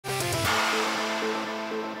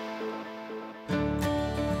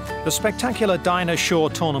The spectacular Dinah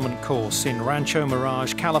Shore Tournament course in Rancho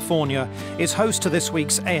Mirage, California, is host to this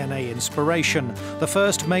week's ANA Inspiration, the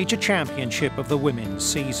first major championship of the women's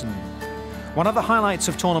season. One of the highlights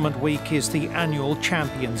of tournament week is the annual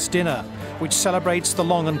Champions Dinner, which celebrates the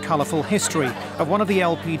long and colourful history of one of the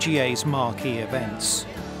LPGA's marquee events.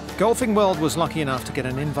 Golfing World was lucky enough to get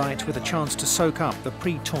an invite with a chance to soak up the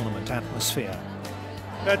pre-tournament atmosphere.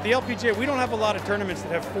 At the LPGA, we don't have a lot of tournaments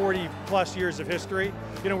that have 40-plus years of history,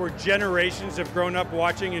 where generations have grown up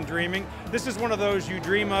watching and dreaming. This is one of those you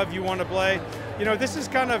dream of, you want to play. This is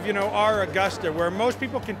kind of, our Augusta, where most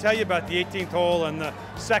people can tell you about the 18th hole and the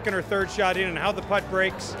second or third shot in and how the putt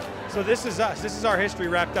breaks. So this is us. This is our history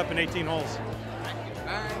wrapped up in 18 holes.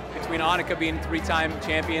 Between Annika being three-time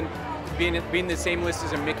champion, being the same list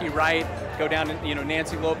as a Mickey Wright, go down to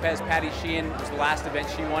Nancy Lopez, Patty Sheehan was the last event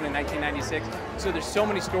she won in 1996. So there's so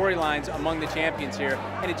many storylines among the champions here,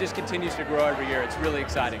 and it just continues to grow every year. It's really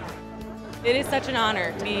exciting. It is such an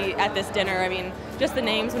honor to be at this dinner. I mean, just the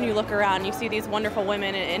names when you look around, you see these wonderful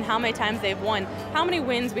women and how many times they've won. How many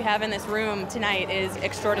wins we have in this room tonight is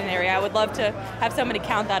extraordinary. I would love to have somebody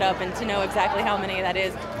count that up and to know exactly how many that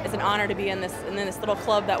is. It's an honor to be in this little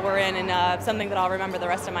club that we're in, and something that I'll remember the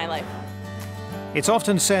rest of my life. It's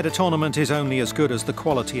often said a tournament is only as good as the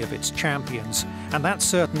quality of its champions, and that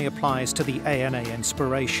certainly applies to the ANA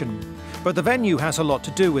Inspiration. But the venue has a lot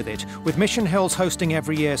to do with it, with Mission Hills hosting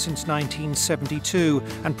every year since 1972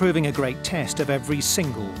 and proving a great test of every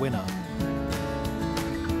single winner.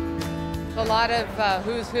 A lot of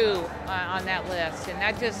who's who on that list, and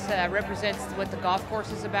that just represents what the golf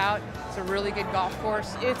course is about. It's a really good golf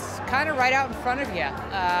course. It's kind of right out in front of you,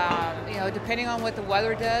 depending on what the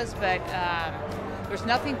weather does, but there's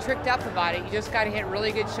nothing tricked up about it. You just got to hit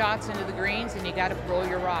really good shots into the greens, and you got to roll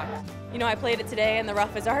your rock. I played it today, and the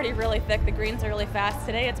rough is already really thick. The greens are really fast.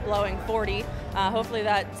 Today it's blowing 40. Hopefully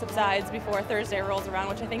that subsides before Thursday rolls around,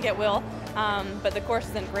 which I think it will. But the course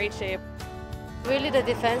is in great shape. Really, the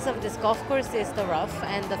defense of this golf course is the rough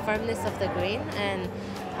and the firmness of the green. And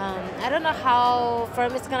I don't know how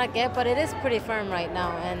firm it's gonna get, but it is pretty firm right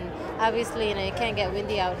now. And obviously, you can't get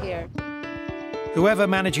windy out here. Whoever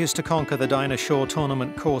manages to conquer the Dinah Shore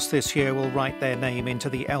Tournament course this year will write their name into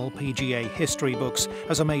the LPGA history books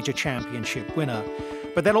as a major championship winner.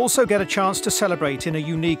 But they'll also get a chance to celebrate in a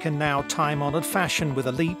unique and now time-honoured fashion with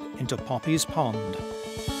a leap into Poppy's Pond.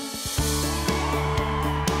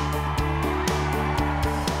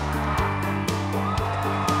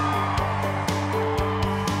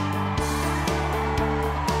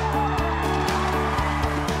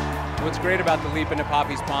 What's great about the leap into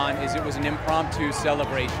Poppy's Pond is it was an impromptu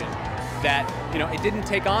celebration that, it didn't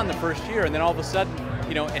take on the first year, and then all of a sudden,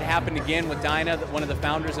 it happened again with Dinah, one of the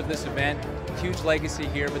founders of this event. Huge legacy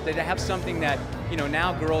here, but they have something that,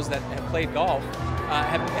 now girls that have played golf,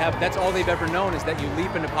 that's all they've ever known is that you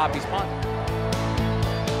leap into Poppy's Pond.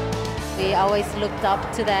 We always looked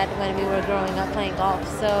up to that when we were growing up playing golf.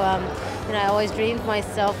 So, I always dreamed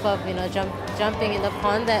myself of, jumping in the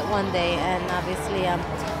pond that one day, and obviously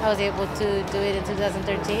I was able to do it in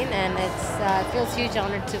 2013, and it feels huge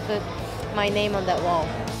honor to put my name on that wall.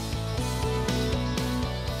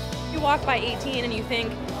 You walk by 18 and you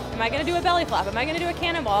think, am I going to do a belly flop? Am I going to do a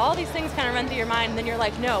cannonball? All these things kind of run through your mind, and then you're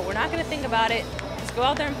like, no, we're not going to think about it. Just go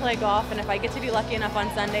out there and play golf, and if I get to be lucky enough on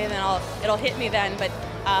Sunday, then it'll hit me then. But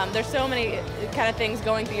there's so many kind of things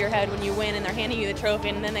going through your head when you win and they're handing you the trophy,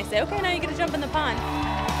 and then they say, okay, now you get to jump in the pond.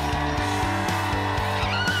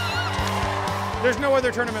 There's no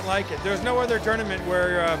other tournament like it. There's no other tournament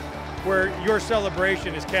where your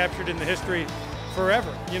celebration is captured in the history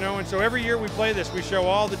forever, And so every year we play this, we show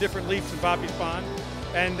all the different leaps in Poppy's Pond,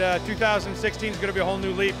 and 2016 is going to be a whole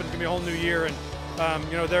new leap, and it's going to be a whole new year, and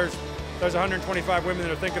there's 125 women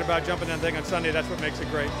that are thinking about jumping that thing on Sunday. That's what makes it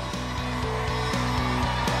great.